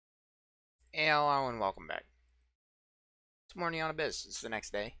Hey, hello and welcome back. It's morning on Abyss. It's the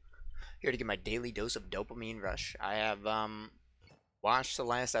next day. Here to get my daily dose of dopamine rush. I have watched the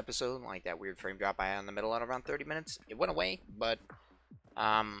last episode, like that weird frame drop I had in the middle at around 30 minutes. It went away, but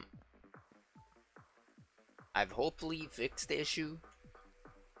um I've hopefully fixed the issue,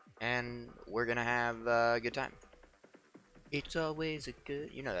 and we're gonna have a good time. It's always a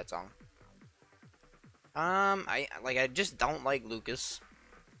good, you know that song. I just don't like Lucas.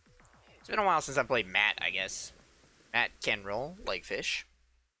 It's been a while since I played Matt, I guess. Matt can roll like fish.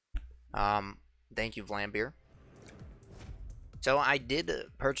 Thank you, Vlambeer. So I did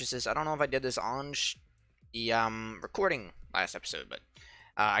purchase this. I don't know if I did this on the recording last episode, but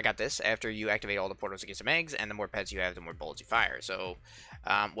I got this after you activate all the portals to get some eggs, and the more pets you have, the more bullets you fire. So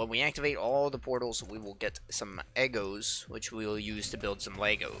when we activate all the portals, we will get some Eggos, which we will use to build some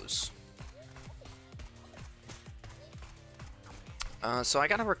Legos. So I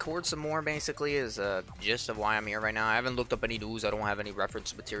gotta record some more, basically, is a gist of why I'm here right now. I haven't looked up any news. I don't have any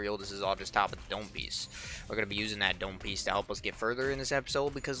reference material. This is all just top of the dome piece. We're gonna be using that dome piece to help us get further in this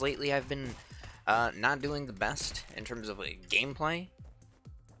episode, because lately I've been not doing the best in terms of like, gameplay.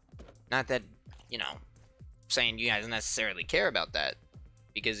 Not that, you know, saying you guys necessarily care about that,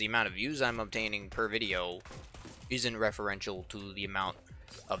 because the amount of views I'm obtaining per video isn't referential to the amount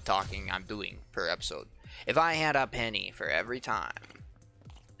of talking I'm doing per episode. If I had a penny for every time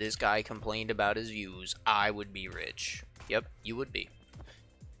this guy complained about his views, I would be rich. Yep, you would be.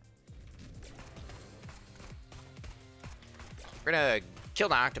 We're gonna kill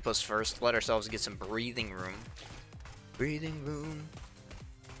the octopus first, let ourselves get some breathing room. Breathing room.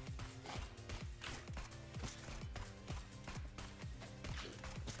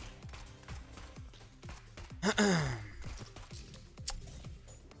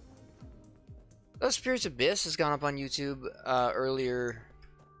 The Spirits Abyss has gone up on YouTube earlier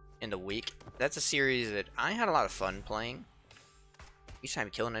in the week. That's a series that I had a lot of fun playing. Each time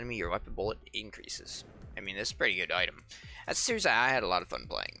you kill an enemy, your weapon bullet increases. I mean, that's a pretty good item. That's a series that I had a lot of fun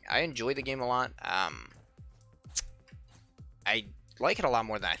playing. I enjoy the game a lot. I like it a lot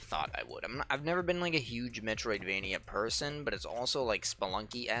more than I thought I would. I've never been like a huge Metroidvania person, but it's also like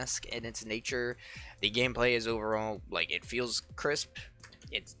Spelunky-esque in its nature. The gameplay is overall, like, it feels crisp.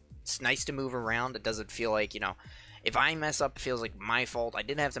 It's nice to move around. It doesn't feel like, you know, if I mess up, it feels like my fault. I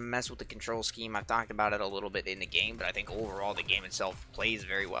didn't have to mess with the control scheme. I've talked about it a little bit in the game, but I think overall the game itself plays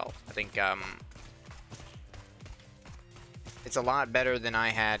very well. I think it's a lot better than I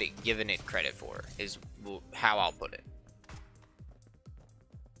had given it credit for, is how I'll put it.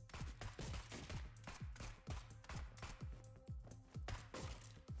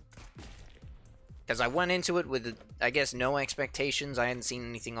 Because I went into it with, I guess, no expectations. I hadn't seen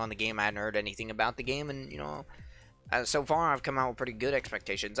anything on the game. I hadn't heard anything about the game. And, you know, so far I've come out with pretty good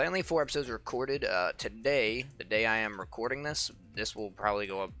expectations. I only have 4 episodes recorded. Today, the day I am recording this will probably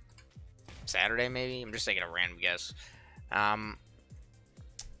go up Saturday, maybe. I'm just taking a random guess.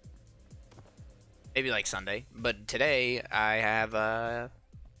 Maybe like Sunday. But today I have,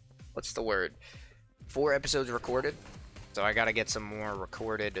 what's the word? 4 episodes recorded. So I gotta get some more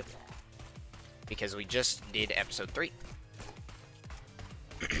recorded, because we just did episode 3.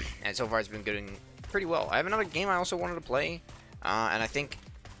 And so far it's been going pretty well. I have another game I also wanted to play, and I think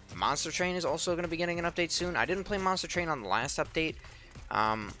Monster Train is also going to be getting an update soon. I didn't play Monster Train on the last update,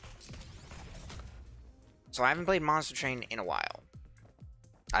 so I haven't played Monster Train in a while.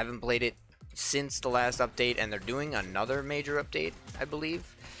 I haven't played it since the last update, and they're doing another major update, I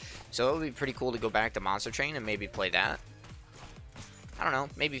believe. So it would be pretty cool to go back to Monster Train and maybe play that. I don't know,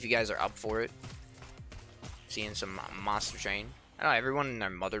 maybe if you guys are up for it. Seeing some Monster Train. I don't know, everyone and their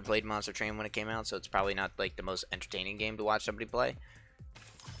mother played Monster Train when it came out, so it's probably not like the most entertaining game to watch somebody play.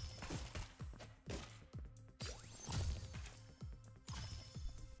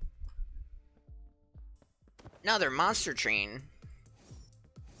 Another Monster Train.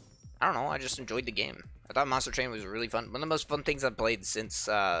 I don't know, I just enjoyed the game. I thought Monster Train was really fun. One of the most fun things I've played since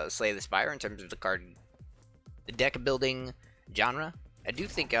Slay the Spire in terms of the deck building genre. I do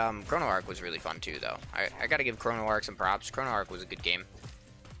think Chrono Arc was really fun too, though. I gotta give Chrono Arc some props. Chrono Arc was a good game.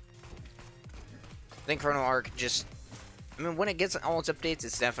 I think Chrono Arc just, I mean, when it gets all its updates,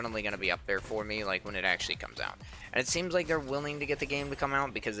 it's definitely gonna be up there for me, like when it actually comes out. And it seems like they're willing to get the game to come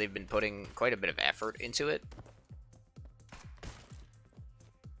out because they've been putting quite a bit of effort into it.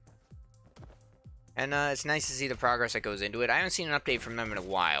 And it's nice to see the progress that goes into it. I haven't seen an update from them in a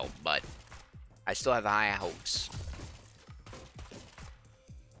while, but I still have high hopes.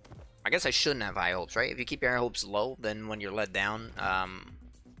 I guess I shouldn't have high hopes, right? If you keep your hopes low, then when you're let down,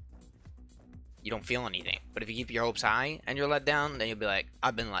 you don't feel anything. But if you keep your hopes high and you're let down, then you'll be like,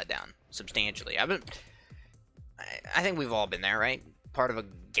 I've been let down. substantially. I think we've all been there, right? Part of a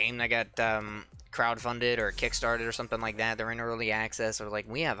game that got crowdfunded or kickstarted or something like that. They're in early access, or like,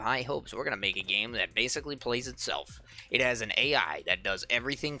 we have high hopes. We're gonna make a game that basically plays itself. It has an AI that does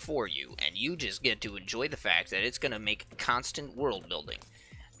everything for you, and you just get to enjoy the fact that it's gonna make constant world building.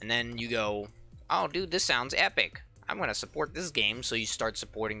 And then you go, oh, dude, this sounds epic. I'm gonna support this game. So you start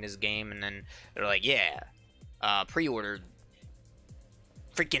supporting this game, and then they're like, yeah, pre-order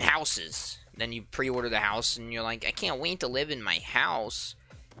freaking houses. Then you pre-order the house, and you're like, I can't wait to live in my house.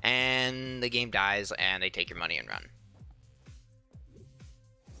 And the game dies, and they take your money and run.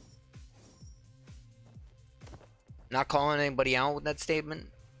 Not calling anybody out with that statement,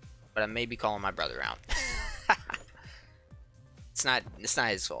 but I may be calling my brother out. It's not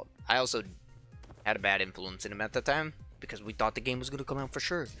his fault. I also had a bad influence in him at the time, because we thought the game was going to come out for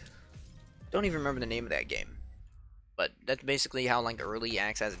sure. Don't even remember the name of that game. But that's basically how like early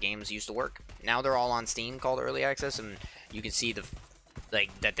access games used to work. Now they're all on Steam called early access, and you can see the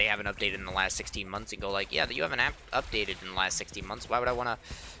that they haven't updated in the last 16 months, and go like, yeah, you haven't updated in the last 16 months. Why would I want to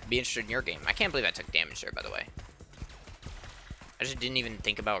be interested in your game? I can't believe I took damage there, by the way. I just didn't even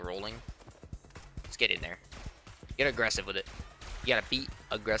think about rolling. Let's get in there. Get aggressive with it. You gotta be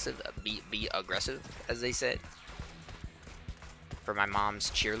aggressive. Be aggressive, as they said. For my mom's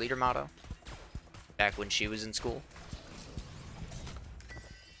cheerleader motto. Back when she was in school.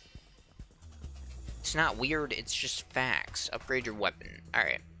 It's not weird, it's just facts. Upgrade your weapon.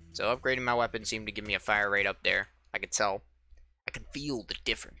 Alright. So upgrading my weapon seemed to give me a fire rate up there. I could tell. I can feel the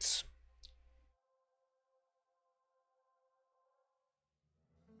difference.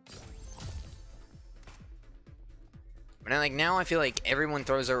 But like now I feel like everyone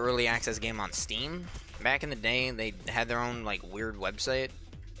throws their early access game on Steam. Back in the day, they had their own like weird website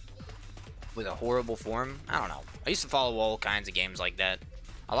with a horrible forum. I don't know. I used to follow all kinds of games like that.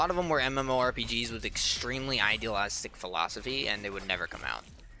 A lot of them were MMORPGs with extremely idealistic philosophy, and they would never come out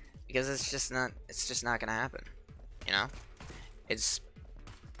because it's just not gonna happen. You know, it's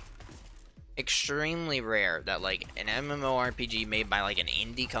extremely rare that like an MMORPG made by like an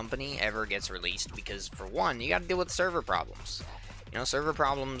indie company ever gets released, because for one, you got to deal with server problems. You know, server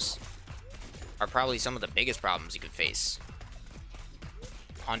problems are probably some of the biggest problems you could face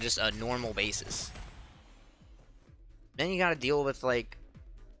on just a normal basis. Then you got to deal with like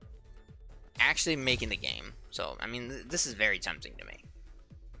actually making the game. So I mean, this is very tempting to me.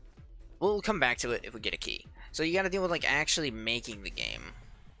 We'll come back to it if we get a key. So you got to deal with like actually making the game.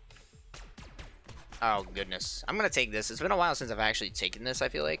 Oh goodness, I'm gonna take this. It's been a while since I've actually taken this, I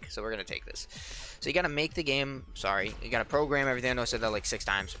feel like, so we're gonna take this. So you gotta make the game. Sorry, you gotta program everything. I know I said that like 6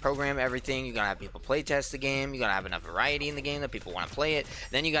 times. Program everything. You gotta have people play test the game. You gotta have enough variety in the game that people want to play it.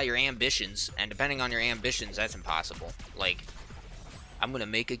 Then you got your ambitions, and depending on your ambitions, that's impossible. Like, I'm gonna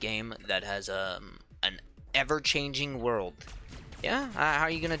make a game that has an ever-changing world. Yeah, how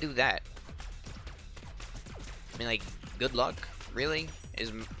are you gonna do that? I mean, like, good luck, really,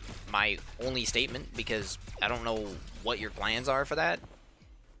 is my only statement, because I don't know what your plans are for that.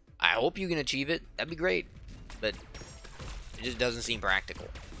 I hope you can achieve it. That'd be great, but it just doesn't seem practical,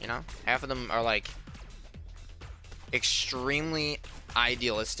 you know? Half of them are like extremely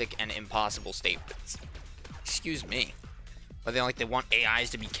idealistic and impossible statements. Excuse me. But they want AIs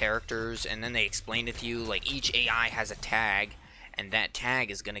to be characters, and then they explain it to you like each AI has a tag, and that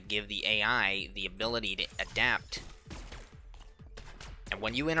tag is going to give the AI the ability to adapt. And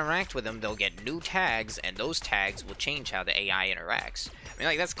when you interact with them, they'll get new tags, and those tags will change how the AI interacts. I mean,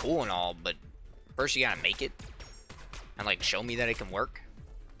 like, that's cool and all, but first you gotta make it, and, like, show me that it can work,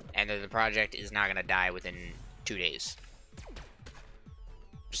 and that the project is not gonna die within 2 days.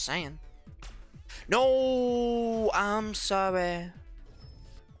 Just saying. No, I'm sorry.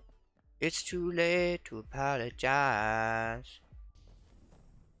 It's too late to apologize.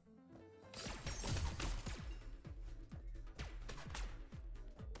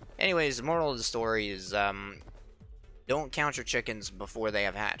 Anyways, the moral of the story is, don't count your chickens before they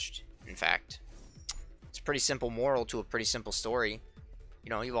have hatched, in fact. It's a pretty simple moral to a pretty simple story.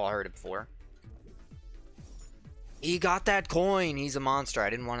 You know, you've all heard it before. He got that coin! He's a monster. I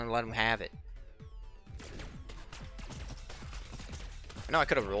didn't want to let him have it. I know I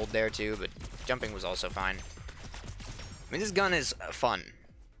could have rolled there too, but jumping was also fine. I mean, this gun is fun.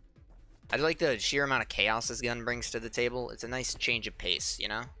 I like the sheer amount of chaos this gun brings to the table. It's a nice change of pace, you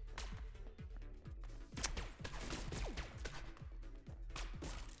know?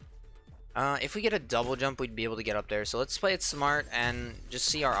 If we get a double jump, we'd be able to get up there. So let's play it smart and just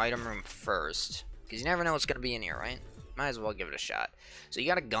see our item room first. Because you never know what's going to be in here, right? Might as well give it a shot. So you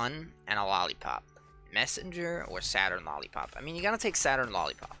got a gun and a lollipop. Messenger or Saturn lollipop? I mean, you got to take Saturn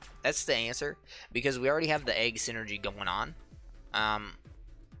lollipop. That's the answer, because we already have the egg synergy going on. I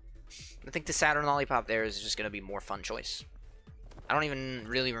think the Saturn Lollipop there is just going to be more fun choice. I don't even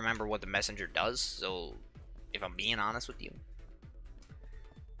really remember what the messenger does, so if I'm being honest with you,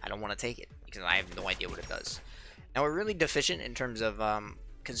 I don't want to take it, because I have no idea what it does. Now, we're really deficient in terms of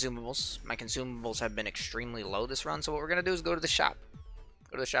consumables. My consumables have been extremely low this run, so what we're going to do is go to the shop.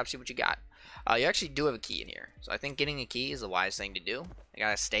 Go to the shop, see what you got. You actually do have a key in here, so I think getting a key is the wise thing to do. I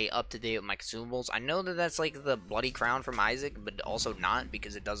gotta stay up to date with my consumables. I know that that's like the bloody crown from Isaac, but also not,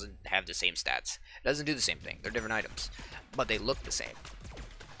 because it doesn't have the same stats. It doesn't do the same thing. They're different items, but they look the same.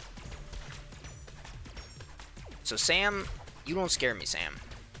 So Sam, you don't scare me, Sam.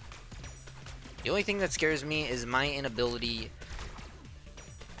 The only thing that scares me is my inability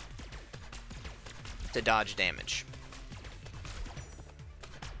to dodge damage.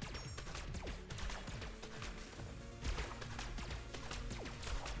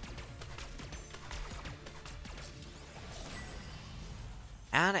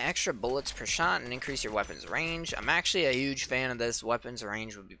 Add extra bullets per shot and increase your weapon's range. I'm actually a huge fan of this. Weapon's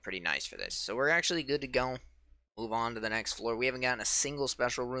range would be pretty nice for this. So we're actually good to go. Move on to the next floor. We haven't gotten a single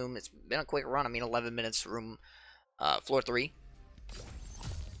special room. It's been a quick run. I mean, 11 minutes room, floor 3.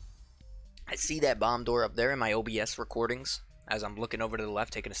 I see that bomb door up there in my OBS recordings as I'm looking over to the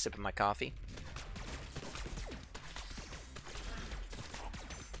left, taking a sip of my coffee.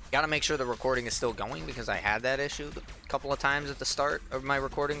 Gotta make sure the recording is still going, because I had that issue a couple of times at the start of my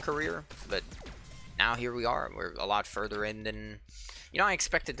recording career, but now here we are. We're a lot further in than, you know, I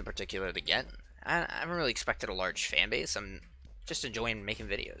expected to particularly get. I haven't really expected a large fan base. I'm just enjoying making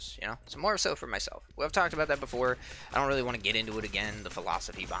videos, you know? So more so for myself. We've talked about that before. I don't really want to get into it again, the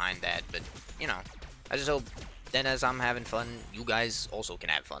philosophy behind that, but, you know, I just hope then as I'm having fun, you guys also can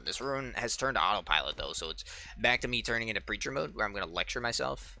have fun. This run has turned to autopilot, though, so it's back to me turning into preacher mode, where I'm going to lecture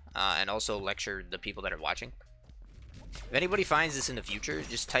myself, and also lecture the people that are watching. If anybody finds this in the future,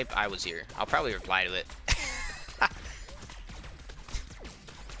 just type "I was here." I'll probably reply to it.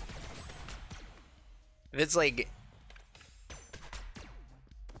 If it's like,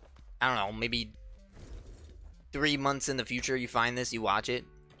 I don't know, maybe 3 months in the future, you find this, you watch it,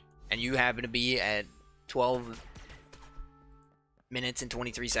 and you happen to be at 12 minutes and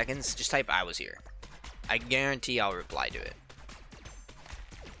 23 seconds, just type "I was here." I guarantee I'll reply to it.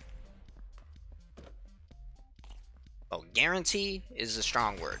 Oh, guarantee is a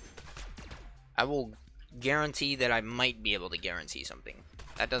strong word. I will guarantee that I might be able to guarantee something.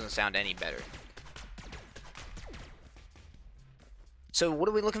 That doesn't sound any better. So what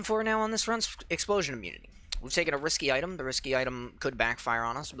are we looking for now on this run? Explosion immunity. We've taken a risky item. The risky item could backfire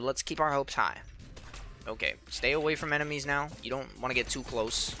on us, but let's keep our hopes high. Okay, stay away from enemies now. You don't want to get too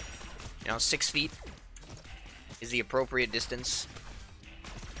close. You know, 6 feet is the appropriate distance.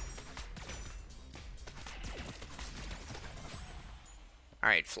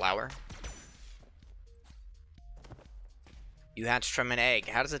 Alright, flower. You hatched from an egg.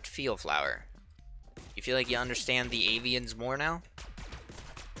 How does it feel, flower? You feel like you understand the avians more now?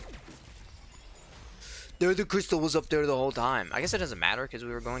 There, the crystal was up there the whole time. I guess it doesn't matter, because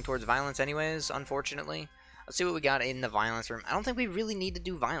we were going towards violence anyways, unfortunately. Let's see what we got in the violence room. I don't think we really need to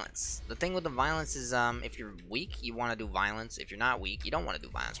do violence. The thing with the violence is, if you're weak, you want to do violence. If you're not weak, you don't want to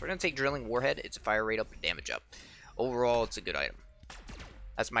do violence. We're going to take drilling warhead. It's a fire rate up and damage up. Overall, it's a good item.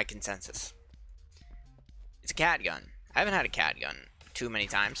 That's my consensus. It's a cat gun. I haven't had a cat gun too many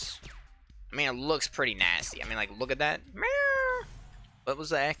times. I mean, it looks pretty nasty. I mean, like, look at that. What was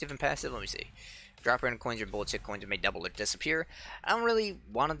the active and passive? Let me see. Drop random coins, your bullets hit coins may double or disappear. I don't really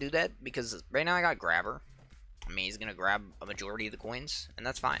want to do that, because right now I got grabber. I mean, he's going to grab a majority of the coins, and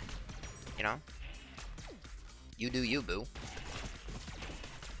that's fine. You know? You do you, boo.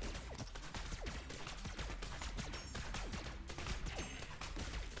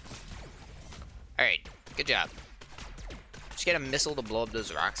 Alright, good job. Just get a missile to blow up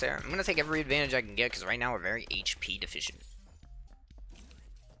those rocks there. I'm going to take every advantage I can get, because right now we're very HP deficient.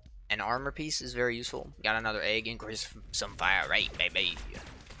 An armor piece is very useful. Got another egg, increase some fire rate, baby.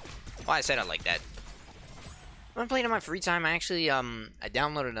 Well, I said it like that. When I'm playing in my free time, I actually, I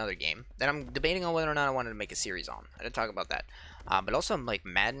downloaded another game that I'm debating on whether or not I wanted to make a series on. I didn't talk about that. But also, like,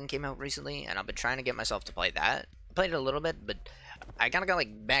 Madden came out recently, and I've been trying to get myself to play that. I played it a little bit, but I kind of got,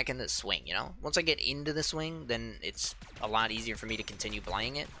 like, back in the swing, you know? Once I get into the swing, then it's a lot easier for me to continue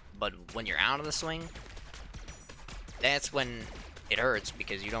playing it. But when you're out of the swing, that's when it hurts,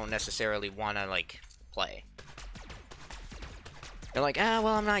 because you don't necessarily want to, like, play. You're like, well,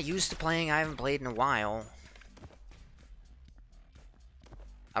 I'm not used to playing. I haven't played in a while.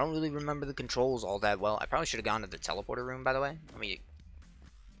 I don't really remember the controls all that well. I probably should have gone to the teleporter room, by the way.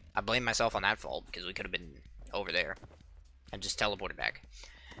 I blame myself on that fault because we could have been over there and just teleported back.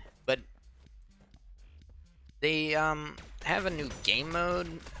 But they have a new game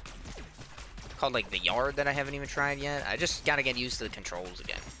mode called like the Yard that I haven't even tried yet. I just gotta get used to the controls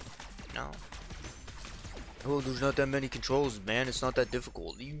again. No. Oh, there's not that many controls, man. It's not that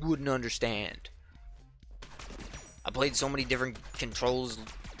difficult. You wouldn't understand. I played so many different controls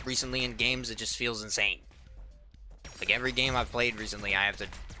recently in games, it just feels insane. Like every game I've played recently, I have the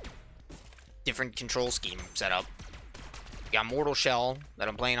different control scheme set up. Got Mortal Shell that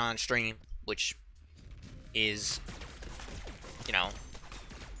I'm playing on stream, which is, you know,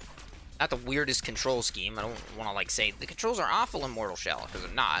 not the weirdest control scheme. I don't want to like say the controls are awful in Mortal Shell, because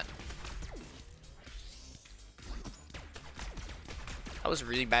they're not. That was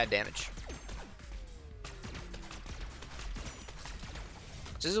really bad damage.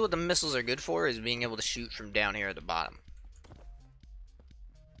 This is what the missiles are good for, is being able to shoot from down here at the bottom.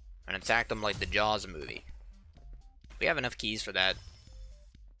 And attack them like the Jaws movie. We have enough keys for that.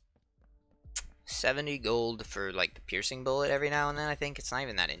 70 gold for like the piercing bullet every now and then, I think. It's not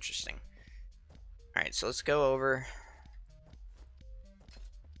even that interesting. Alright, so let's go over.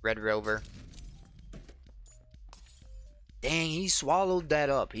 Red Rover. Dang, he swallowed that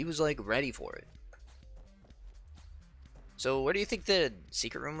up. He was like ready for it. So where do you think the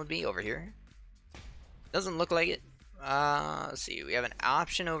secret room would be? Over here? Doesn't look like it. Let's see. We have an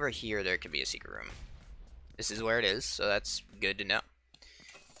option over here. There could be a secret room. This is where it is, so that's good to know.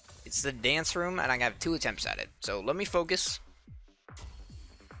 It's the dance room, and I have 2 attempts at it. So let me focus.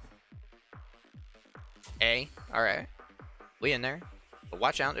 A. Alright. We in there. But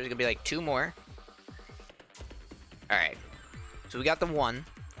watch out. There's going to be like 2 more. Alright. So we got the 1.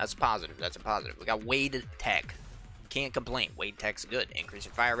 That's positive. That's a positive. We got Wade Tech. Can't complain. Wade Tech's good. Increase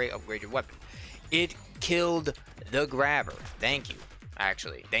your fire rate, upgrade your weapon. It killed the grabber. Thank you.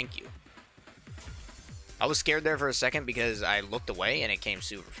 Actually, thank you. I was scared there for a second because I looked away and it came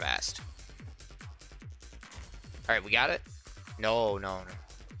super fast. Alright, we got it? No.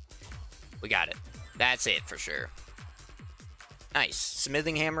 We got it. That's it for sure. Nice.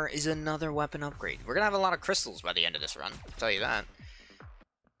 Smithing hammer is another weapon upgrade. We're gonna have a lot of crystals by the end of this run. I'll tell you that.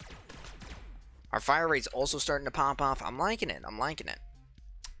 Our fire rate's also starting to pop off. I'm liking it.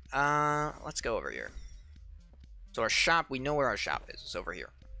 Let's go over here. So our shop, we know where our shop is. It's over here.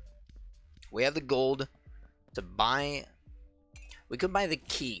 We have the gold to buy. We could buy the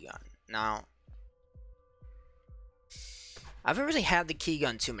key gun. Now, I haven't really had the key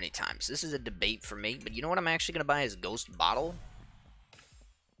gun too many times. This is a debate for me. But you know what I'm actually going to buy is Ghost Bottle.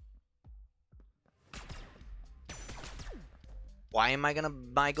 Why am I going to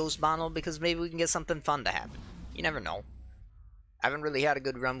buy Ghost Bottle? Because maybe we can get something fun to happen. You never know. I haven't really had a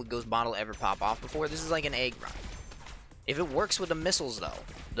good run with Ghost Bottle ever pop off before. This is like an egg run. If it works with the missiles, though.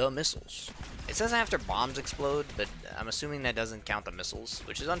 The missiles. It says after bombs explode, but I'm assuming that doesn't count the missiles,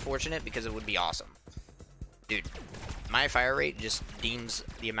 which is unfortunate because it would be awesome. Dude, my fire rate just deems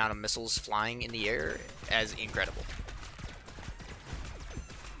the amount of missiles flying in the air as incredible.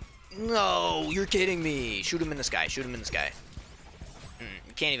 No, you're kidding me. Shoot him in the sky. Shoot him in the sky.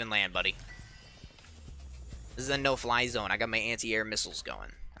 You can't even land, buddy. This is a no-fly zone. I got my anti-air missiles going.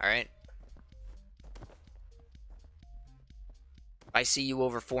 Alright? If I see you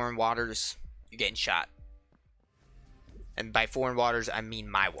over foreign waters, you're getting shot. And by foreign waters, I mean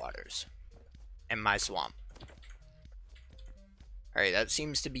my waters. And my swamp. Alright, that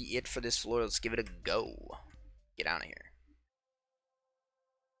seems to be it for this floor. Let's give it a go. Get out of here.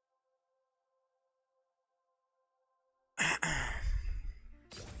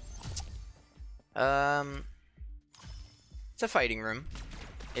 It's a fighting room.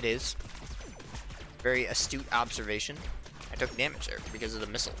 It is. Very astute observation. I took damage there because of the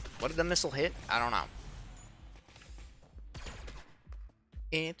missile. What did the missile hit? I don't know.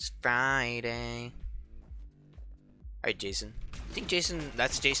 It's Friday. Alright, Jason. I think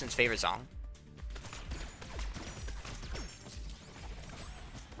that's Jason's favorite song.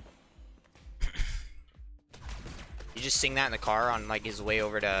 You just sing that in the car on like his way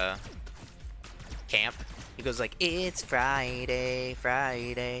over to camp. He goes like, it's Friday,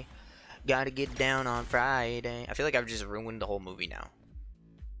 Friday. Gotta get down on Friday. I feel like I've just ruined the whole movie now.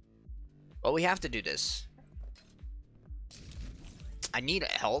 Well, we have to do this. I need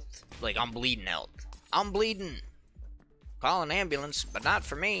health. Like, I'm bleeding health. I'm bleeding. Call an ambulance, but not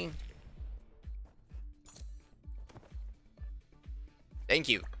for me. Thank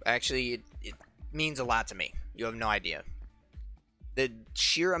you. Actually, it means a lot to me. You have no idea. The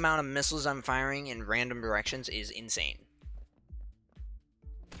sheer amount of missiles I'm firing in random directions is insane.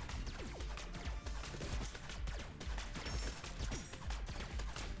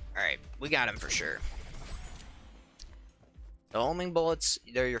 We got him for sure. The homing bullets,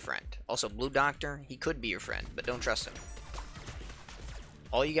 they're your friend. Also, Blue Doctor, he could be your friend, but don't trust him.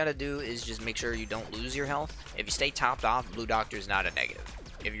 All you gotta do is just make sure you don't lose your health. If you stay topped off, Blue Doctor is not a negative.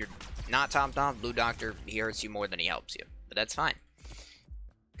 If you're not topped off, Blue Doctor, he hurts you more than he helps you. But that's fine.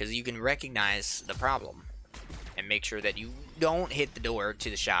 Because you can recognize the problem and make sure that you don't hit the door to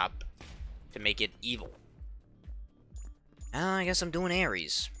the shop to make it evil. I guess I'm doing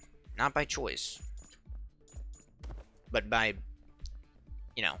Ares. Not by choice. But by,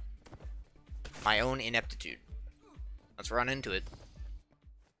 you know, my own ineptitude. Let's run into it.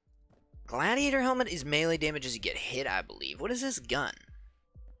 Gladiator helmet is melee damage as you get hit, I believe. What is this gun?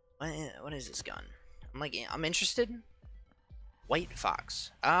 What is this gun? I'm interested. White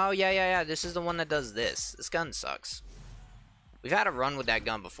Fox. Oh, yeah. This is the one that does this. This gun sucks. We've had a run with that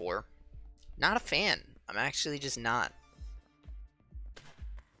gun before. Not a fan. I'm actually just not.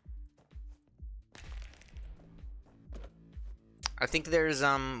 I think there's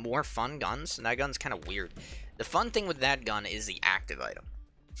more fun guns, and that gun's kind of weird. The fun thing with that gun is the active item.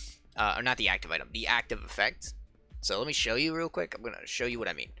 Or not the active item, the active effect. So let me show you real quick. I'm going to show you what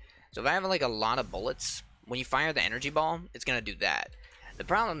I mean. So if I have like a lot of bullets, when you fire the energy ball, it's going to do that. The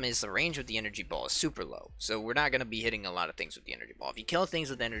problem is the range with the energy ball is super low. So we're not going to be hitting a lot of things with the energy ball. If you kill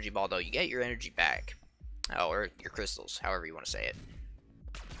things with the energy ball, though, you get your energy back. Oh, or your crystals, however you want to say it.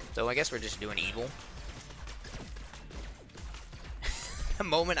 So I guess we're just doing evil. The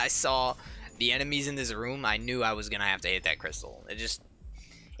moment I saw the enemies in this room, I knew I was going to have to hit that crystal. It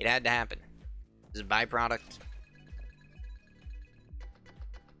had to happen. It's a byproduct.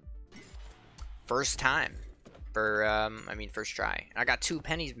 First time. First try. I got 2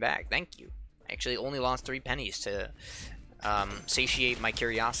 pennies back. Thank you. I actually only lost 3 pennies to satiate my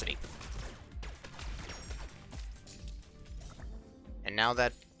curiosity. And now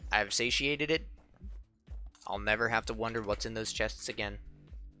that I've satiated it, I'll never have to wonder what's in those chests again.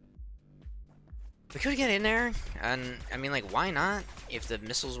 We could get in there, and I mean, like, why not? If the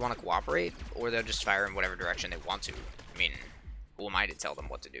missiles want to cooperate, or they'll just fire in whatever direction they want to. I mean, who am I to tell them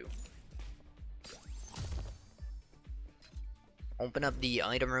what to do? Open up the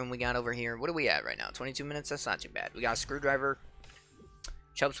item room we got over here. What are we at right now? 22 minutes? That's not too bad. We got a screwdriver.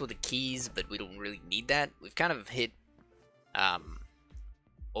 Helps with the keys, but we don't really need that. We've kind of hit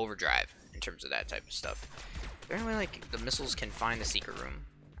overdrive in terms of that type of stuff. Apparently, like, the missiles can find the secret room.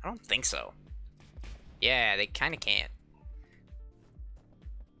 I don't think so. Yeah, they kind of can't.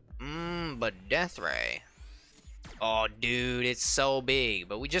 But Death Ray. Oh, dude, it's so big.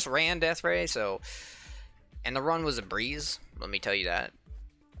 But we just ran Death Ray, so... And the run was a breeze, let me tell you that.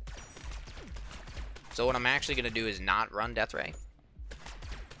 So what I'm actually going to do is not run Death Ray.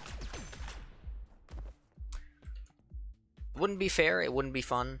 It wouldn't be fair, it wouldn't be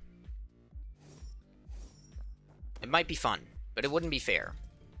fun. It might be fun, but it wouldn't be fair.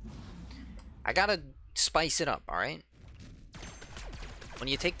 I gotta spice it up, alright? When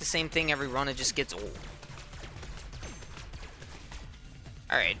you take the same thing every run, it just gets old.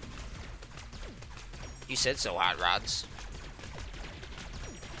 Alright. You said so, Hot Rods.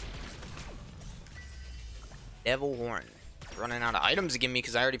 Devil Horn. Running out of items to give me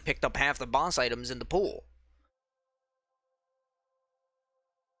because I already picked up half the boss items in the pool.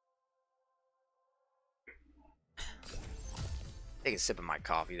 Take a sip of my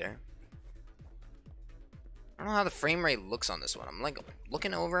coffee there. I don't know how the frame rate looks on this one. I'm like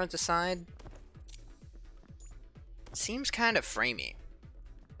looking over at the side. It seems kind of framey.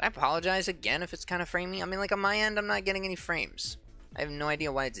 I apologize again if it's kind of framey. I mean, like on my end, I'm not getting any frames. I have no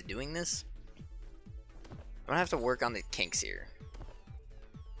idea why it's doing this. I'm gonna have to work on the kinks here.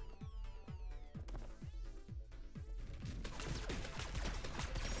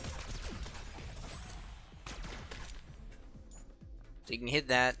 So you can hit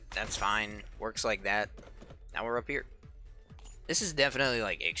that, that's fine, works like that. Now we're up here. This is definitely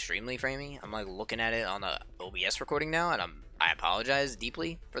like extremely framey. I'm like looking at it on the OBS recording now, and I apologize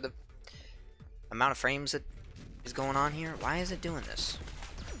deeply for the amount of frames that is going on here. Why is it doing this?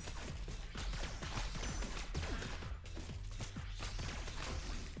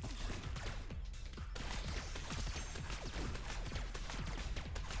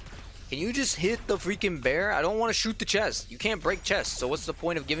 Can you just hit the freaking bear? I don't want to shoot the chest. You can't break chests, so what's the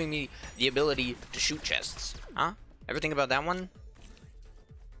point of giving me the ability to shoot chests? Huh? Ever think about that one?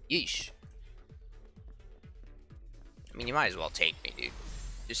 Yeesh. I mean, you might as well take me, dude.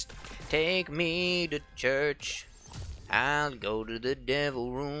 Just take me to church. I'll go to the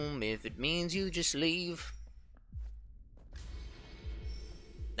devil room if it means you just leave.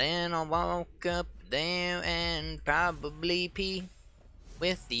 Then I'll walk up there and probably pee.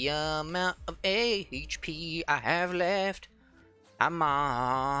 With the amount of HP I have left, I'm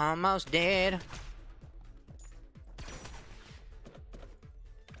almost dead.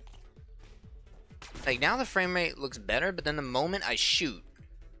 Like, now the frame rate looks better, but then the moment I shoot,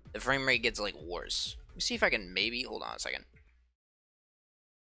 the frame rate gets, like, worse. Let me see if I can maybe... Hold on a second.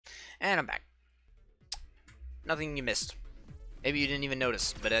 And I'm back. Nothing you missed. Maybe you didn't even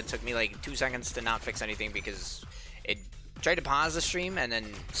notice, but it took me, like, 2 seconds to not fix anything because it tried to pause the stream and then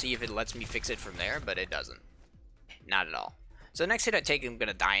see if it lets me fix it from there, but it doesn't. Not at all. So the next hit I take, I'm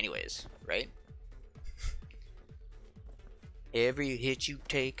gonna die anyways, right? Every hit you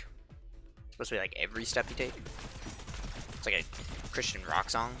take... Supposed to be like every step you take. It's like a Christian rock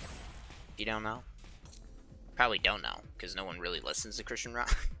song. If you don't know, probably don't know because no one really listens to Christian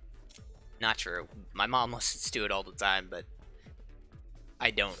rock. Not true. My mom listens to it all the time, but I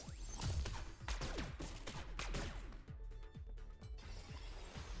don't.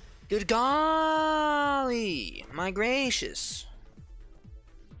 Good golly, my gracious!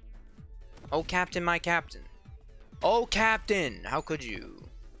 Oh, Captain, my Captain. Oh, Captain, how could you?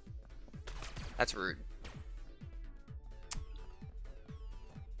 That's rude.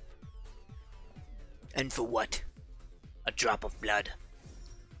 And for what? A drop of blood.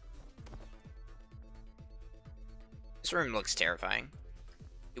 This room looks terrifying.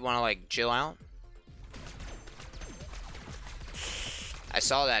 You wanna, like, chill out? I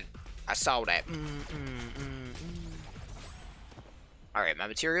saw that. I saw that. Alright, my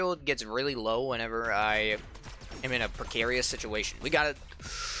material gets really low whenever I am in a precarious situation. We gotta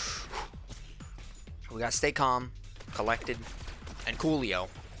stay calm, collected, and coolio.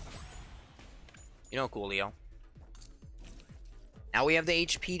 You know coolio. Now we have the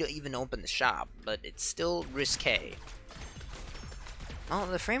HP to even open the shop, but it's still risque. Oh,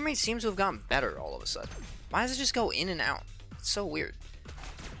 the frame rate seems to have gotten better all of a sudden. Why does it just go in and out? It's so weird.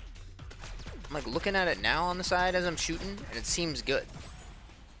 I'm like looking at it now on the side as I'm shooting, and it seems good.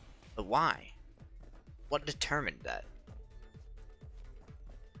 But why? What determined that?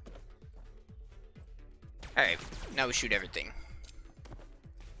 Alright, now we shoot everything.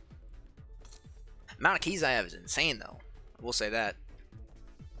 The amount of keys I have is insane, though. I will say that.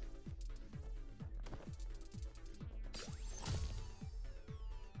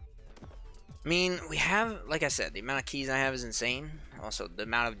 I mean, we have, like I said, the amount of keys I have is insane. Also, the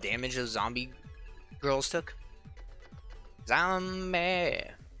amount of damage those zombie girls took. Zombie!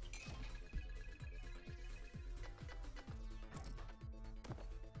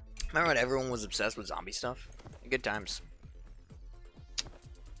 Remember when everyone was obsessed with zombie stuff? Good times.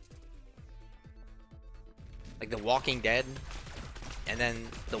 Like The Walking Dead, and then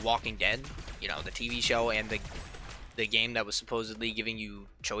The Walking Dead, you know, the TV show and the game that was supposedly giving you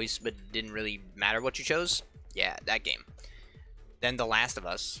choice but didn't really matter what you chose. Yeah, that game. Then The Last of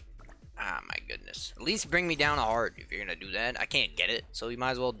Us. Ah, my goodness. At least bring me down a hard if you're gonna do that. I can't get it, so you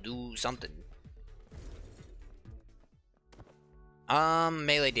might as well do something.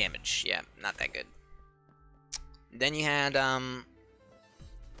 Melee damage. Yeah, not that good. Then you had,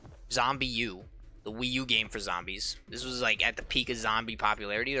 Zombie U. The Wii U game for zombies. This was, like, at the peak of zombie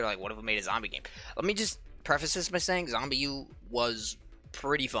popularity. They're like, what if we made a zombie game? Let me just preface this by saying Zombie U was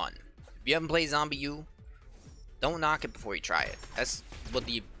pretty fun. If you haven't played Zombie U, don't knock it before you try it. That's what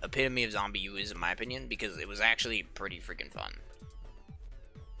the epitome of Zombie U is, in my opinion, because it was actually pretty freaking fun.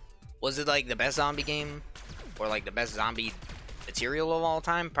 Was it, like, the best zombie game? Or, like, the best zombie material of all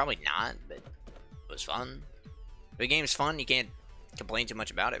time? Probably not, but it was fun. If the game's fun, you can't complain too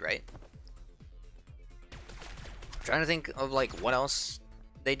much about it, right? I'm trying to think of, like, what else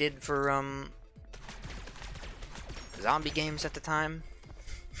they did for, zombie games at the time.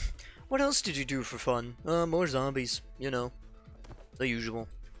 What else did you do for fun? More zombies, you know. The usual.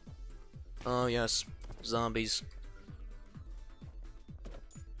 Oh, yes. Zombies.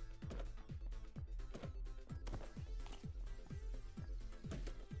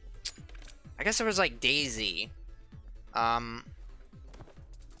 I guess there was, like, DayZ. But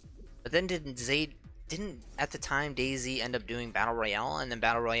then didn't at the time DayZ end up doing Battle Royale, and then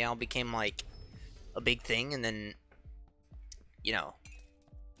Battle Royale became, like, a big thing, and then, you know,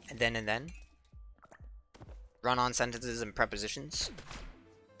 and then run-on sentences and prepositions.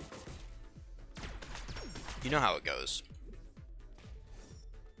 You know how it goes.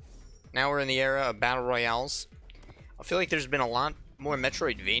 Now we're in the era of Battle Royales. I feel like there's been a lot more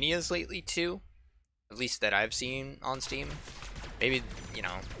Metroidvanias lately, too. At least that I've seen on Steam. Maybe, you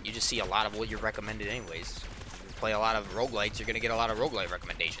know, you just see a lot of what you're recommended anyways. You play a lot of roguelites, you're gonna get a lot of roguelite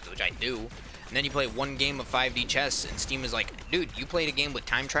recommendations, which I do. And then you play one game of 5D chess, and Steam is like, dude, you played a game with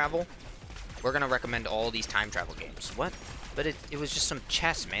time travel? We're gonna recommend all these time travel games. What? But it was just some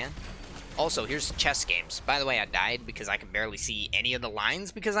chess, man. Also, here's chess games. By the way, I died because I could barely see any of the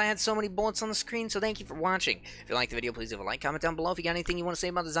lines because I had so many bullets on the screen, so thank you for watching. If you liked the video, please leave a like, comment down below. If you got anything you want to say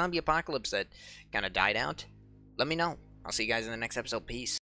about the zombie apocalypse that kind of died out, let me know. I'll see you guys in the next episode. Peace.